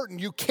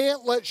important. You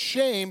can't let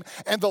shame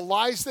and the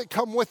lies that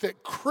come with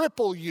it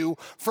cripple you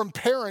from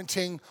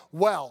parenting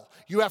well.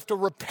 You have to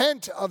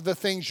repent of the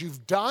things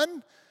you've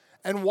done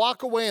and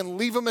walk away and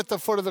leave them at the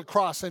foot of the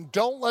cross. And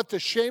don't let the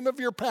shame of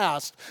your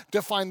past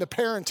define the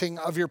parenting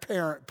of your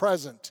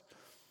present.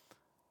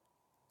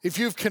 If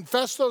you've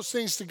confessed those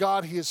things to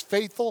God, He is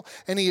faithful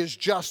and He is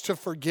just to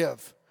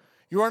forgive.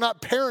 You are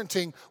not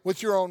parenting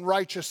with your own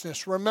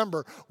righteousness.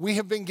 Remember, we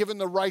have been given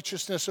the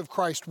righteousness of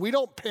Christ. We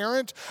don't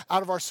parent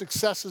out of our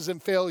successes and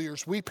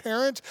failures. We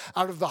parent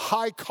out of the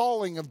high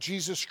calling of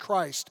Jesus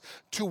Christ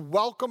to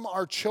welcome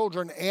our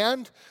children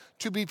and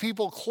to be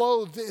people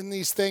clothed in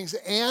these things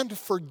and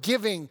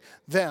forgiving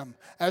them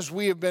as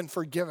we have been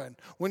forgiven.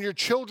 When your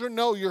children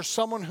know you're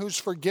someone who's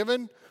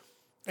forgiven,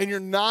 and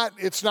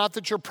it's not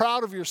that you're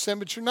proud of your sin,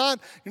 but you're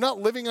not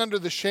living under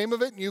the shame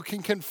of it, and you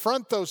can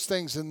confront those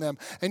things in them.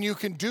 And you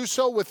can do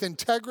so with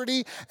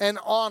integrity and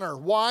honor.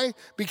 Why?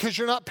 Because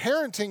you're not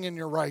parenting in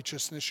your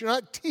righteousness. You're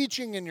not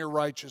teaching in your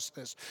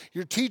righteousness.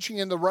 You're teaching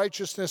in the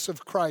righteousness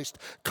of Christ.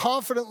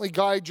 Confidently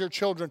guide your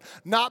children,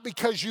 not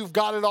because you've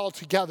got it all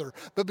together,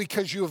 but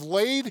because you have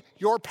laid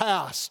your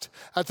past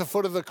at the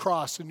foot of the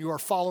cross, and you are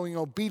following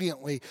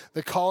obediently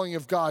the calling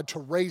of God to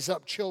raise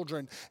up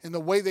children in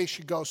the way they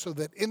should go, so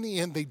that in the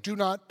end, they do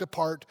not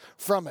depart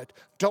from it.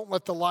 Don't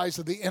let the lies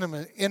of the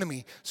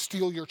enemy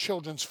steal your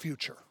children's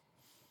future.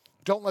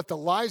 Don't let the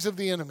lies of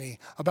the enemy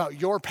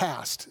about your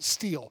past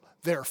steal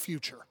their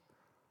future.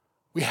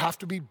 We have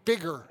to be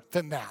bigger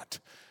than that.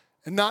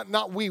 And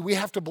not we. We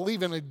have to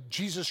believe in a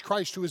Jesus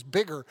Christ who is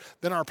bigger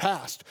than our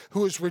past,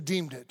 who has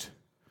redeemed it.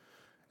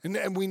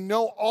 And we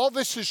know all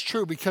this is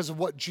true because of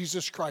what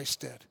Jesus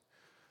Christ did.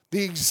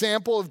 The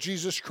example of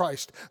Jesus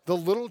Christ, the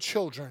little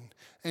children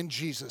and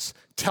Jesus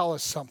tell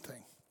us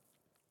something.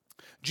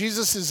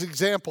 Jesus'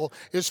 example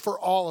is for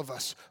all of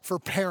us, for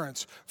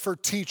parents, for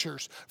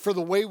teachers, for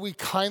the way we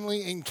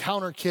kindly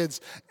encounter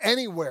kids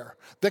anywhere,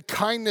 the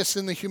kindness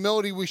and the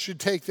humility we should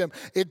take them.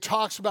 It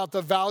talks about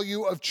the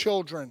value of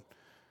children.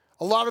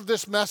 A lot of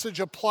this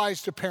message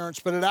applies to parents,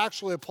 but it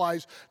actually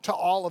applies to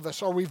all of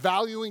us. Are we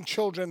valuing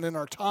children in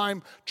our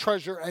time,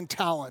 treasure, and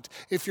talent?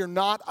 If you're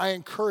not, I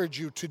encourage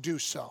you to do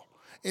so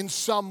in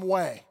some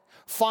way.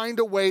 Find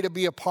a way to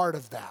be a part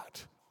of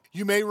that.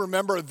 You may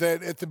remember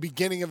that at the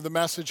beginning of the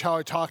message how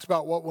I talked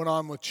about what went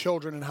on with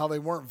children and how they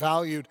weren't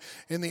valued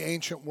in the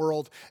ancient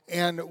world.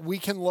 And we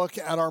can look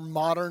at our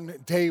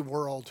modern day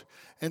world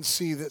and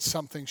see that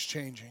something's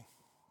changing.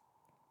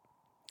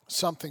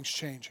 Something's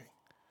changing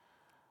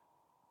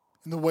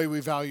in the way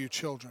we value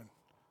children.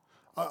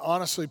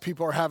 Honestly,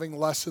 people are having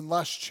less and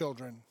less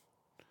children.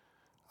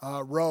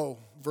 Roe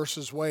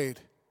versus Wade,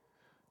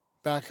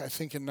 back I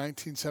think in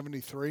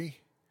 1973.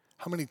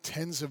 how many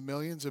tens of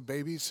millions of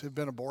babies have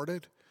been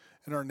aborted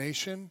in our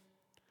nation?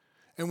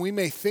 And we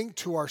may think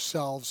to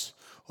ourselves,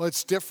 well,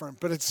 it's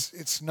different, but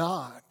it's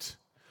not.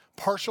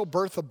 Partial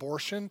birth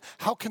abortion,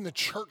 how can the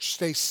church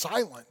stay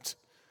silent?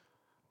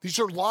 These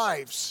are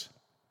lives.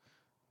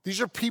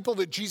 These are people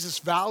that Jesus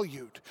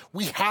valued.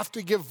 We have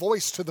to give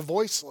voice to the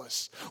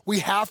voiceless. We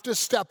have to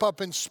step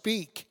up and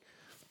speak.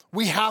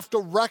 We have to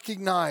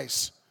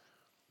recognize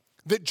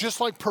that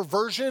just like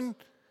perversion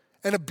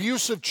and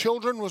abuse of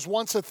children was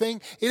once a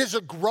thing, it is a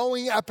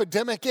growing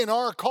epidemic in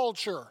our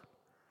culture.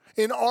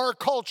 In our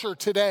culture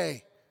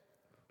today.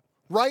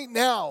 Right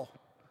now,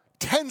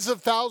 tens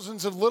of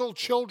thousands of little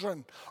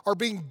children are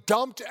being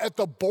dumped at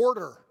the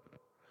border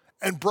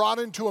and brought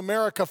into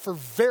America for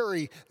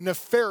very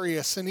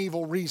nefarious and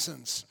evil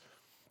reasons.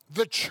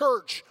 The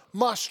church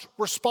must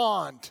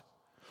respond.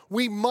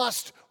 We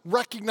must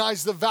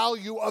recognize the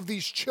value of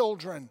these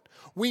children.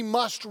 We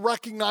must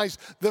recognize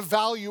the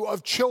value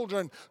of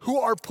children who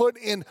are put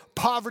in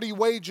poverty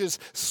wages,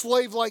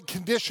 slave-like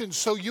conditions,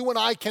 so you and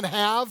I can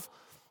have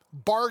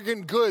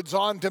bargain goods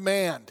on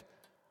demand.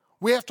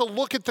 We have to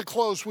look at the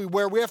clothes we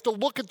wear. We have to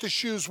look at the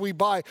shoes we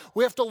buy.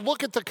 We have to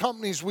look at the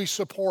companies we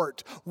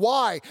support.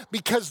 Why?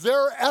 Because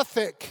their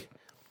ethic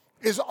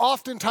is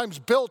oftentimes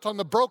built on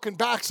the broken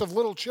backs of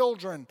little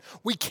children.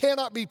 We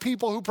cannot be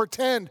people who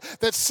pretend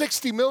that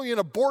 60 million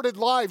aborted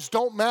lives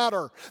don't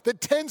matter, that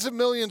tens of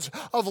millions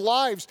of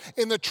lives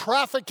in the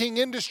trafficking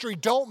industry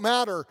don't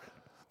matter,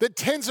 that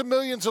tens of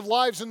millions of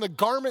lives in the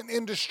garment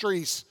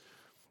industries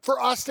for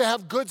us to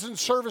have goods and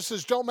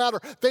services don't matter.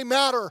 They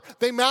matter.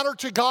 They matter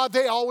to God.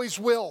 They always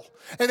will.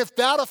 And if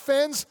that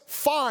offends,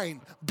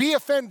 fine. Be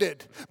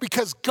offended.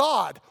 Because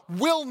God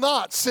will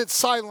not sit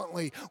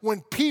silently when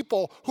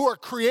people who are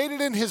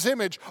created in His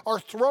image are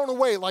thrown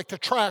away like the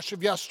trash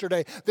of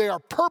yesterday. They are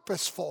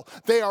purposeful.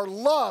 They are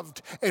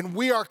loved. And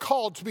we are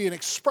called to be an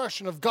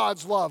expression of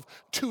God's love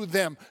to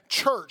them.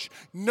 Church,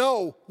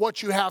 know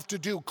what you have to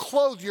do.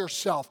 Clothe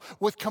yourself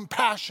with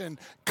compassion,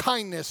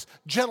 kindness,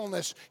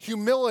 gentleness,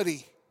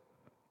 humility,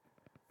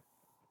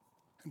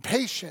 and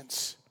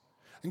patience,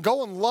 and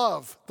go and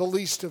love the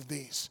least of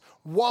these.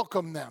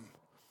 Welcome them,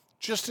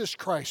 just as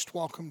Christ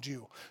welcomed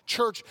you.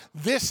 Church,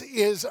 this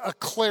is a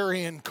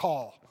clarion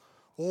call.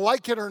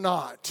 Like it or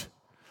not,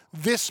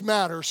 this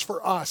matters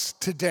for us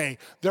today.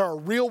 There are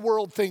real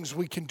world things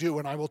we can do,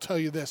 and I will tell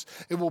you this,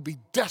 it will be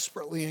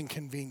desperately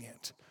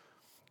inconvenient.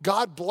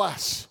 God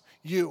bless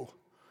you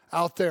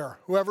out there,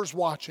 whoever's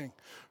watching,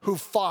 who've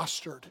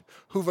fostered,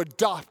 who've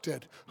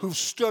adopted, who've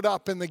stood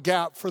up in the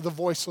gap for the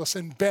voiceless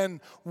and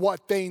been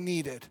what they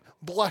needed.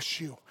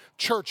 Bless you.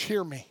 Church,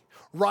 hear me.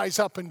 Rise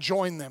up and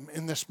join them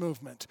in this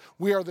movement.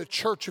 We are the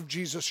Church of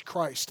Jesus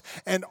Christ,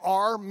 and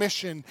our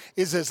mission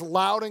is as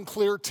loud and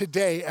clear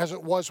today as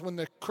it was when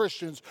the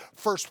Christians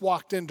first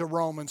walked into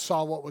Rome and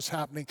saw what was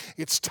happening.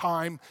 It's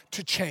time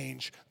to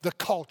change the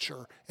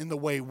culture in the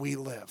way we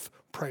live.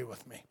 Pray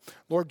with me.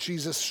 Lord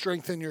Jesus,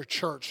 strengthen your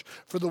church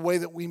for the way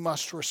that we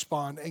must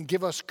respond, and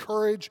give us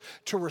courage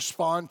to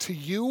respond to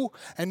you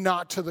and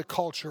not to the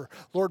culture.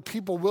 Lord,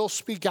 people will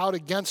speak out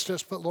against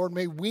us, but Lord,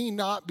 may we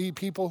not be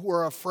people who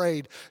are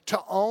afraid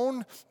to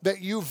own that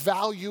you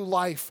value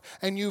life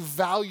and you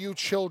value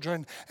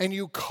children and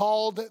you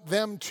called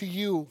them to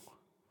you.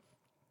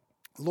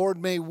 Lord,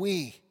 may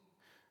we,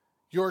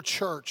 your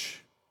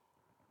church,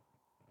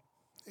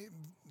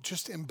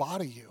 just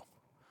embody you.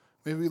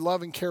 May we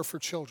love and care for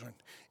children,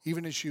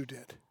 even as you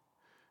did.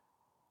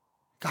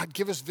 God,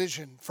 give us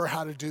vision for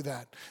how to do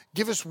that.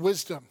 Give us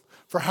wisdom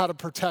for how to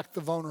protect the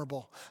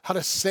vulnerable, how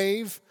to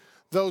save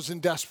those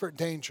in desperate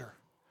danger,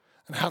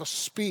 and how to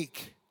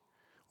speak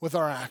with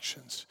our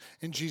actions.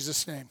 In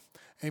Jesus' name,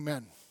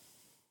 amen.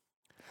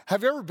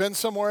 Have you ever been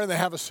somewhere and they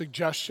have a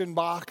suggestion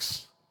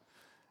box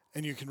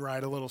and you can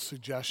write a little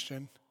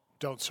suggestion?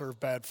 Don't serve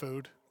bad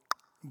food.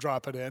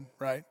 Drop it in,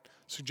 right?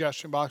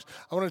 Suggestion box.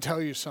 I want to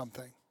tell you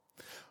something.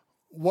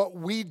 What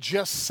we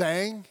just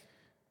sang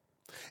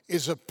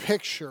is a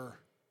picture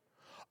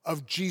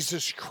of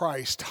Jesus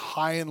Christ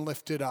high and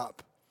lifted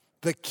up,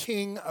 the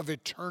King of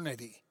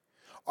eternity,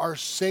 our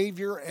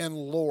Savior and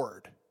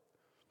Lord.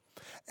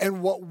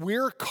 And what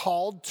we're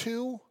called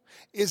to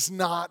is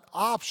not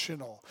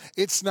optional.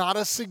 It's not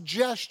a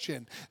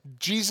suggestion.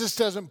 Jesus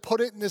doesn't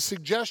put it in the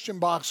suggestion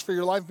box for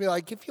your life and be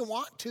like, if you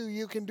want to,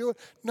 you can do it.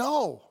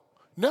 No.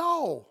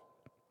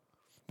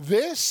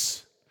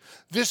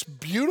 This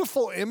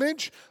beautiful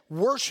image,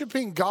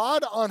 worshiping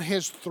God on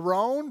his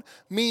throne,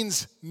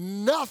 means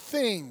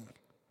nothing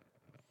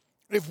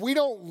if we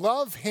don't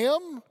love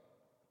him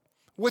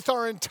with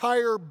our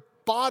entire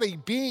body,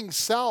 being,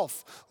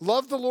 self.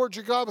 Love the Lord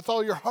your God with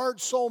all your heart,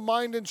 soul,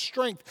 mind, and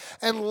strength,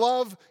 and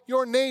love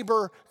your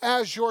neighbor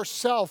as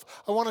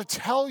yourself. I want to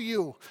tell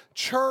you,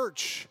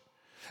 church,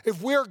 if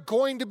we're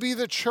going to be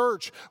the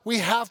church, we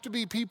have to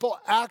be people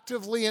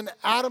actively and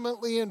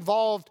adamantly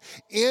involved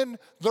in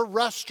the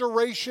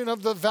restoration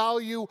of the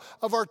value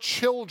of our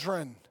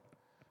children.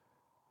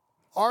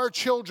 Our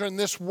children,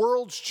 this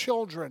world's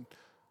children.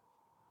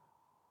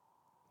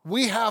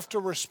 We have to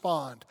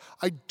respond.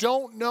 I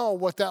don't know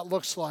what that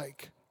looks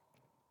like.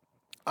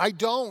 I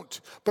don't,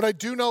 but I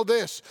do know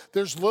this.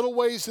 There's little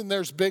ways and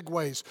there's big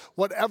ways.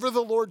 Whatever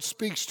the Lord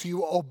speaks to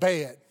you,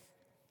 obey it.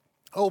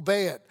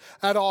 Obey it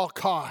at all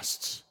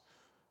costs.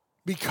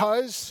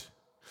 Because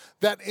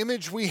that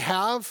image we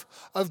have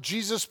of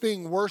Jesus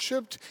being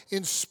worshiped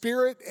in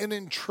spirit and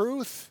in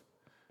truth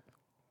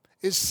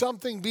is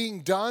something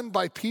being done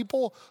by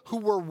people who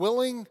were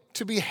willing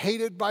to be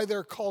hated by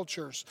their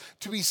cultures,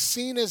 to be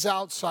seen as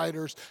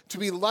outsiders, to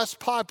be less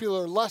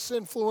popular, less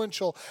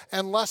influential,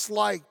 and less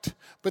liked.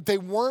 But they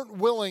weren't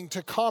willing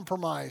to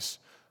compromise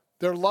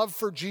their love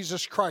for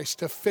Jesus Christ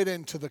to fit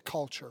into the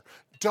culture.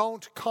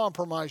 Don't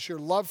compromise your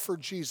love for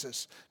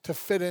Jesus to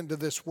fit into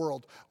this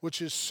world,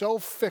 which is so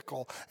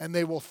fickle, and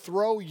they will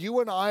throw you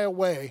and I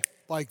away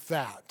like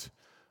that.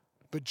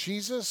 But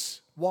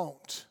Jesus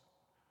won't.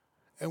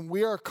 And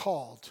we are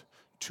called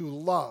to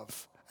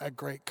love at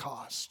great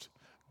cost.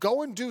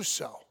 Go and do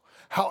so.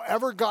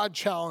 However God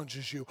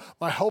challenges you,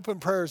 my hope and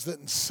prayer is that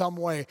in some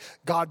way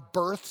God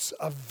births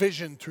a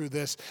vision through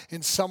this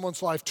in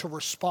someone's life to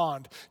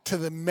respond to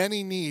the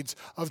many needs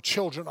of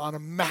children on a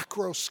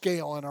macro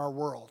scale in our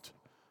world.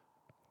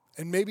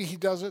 And maybe he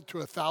does it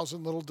through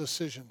 1,000 little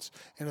decisions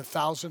in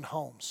 1,000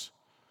 homes.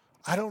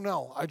 I don't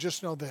know. I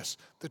just know this.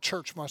 The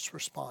church must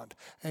respond,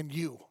 and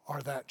you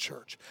are that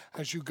church.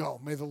 As you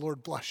go, may the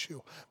Lord bless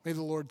you. May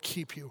the Lord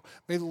keep you.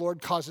 May the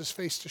Lord cause his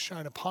face to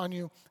shine upon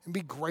you and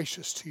be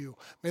gracious to you.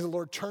 May the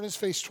Lord turn his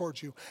face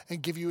towards you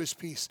and give you his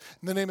peace.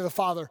 In the name of the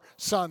Father,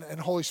 Son, and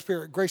Holy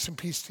Spirit, grace and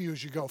peace to you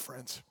as you go,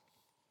 friends.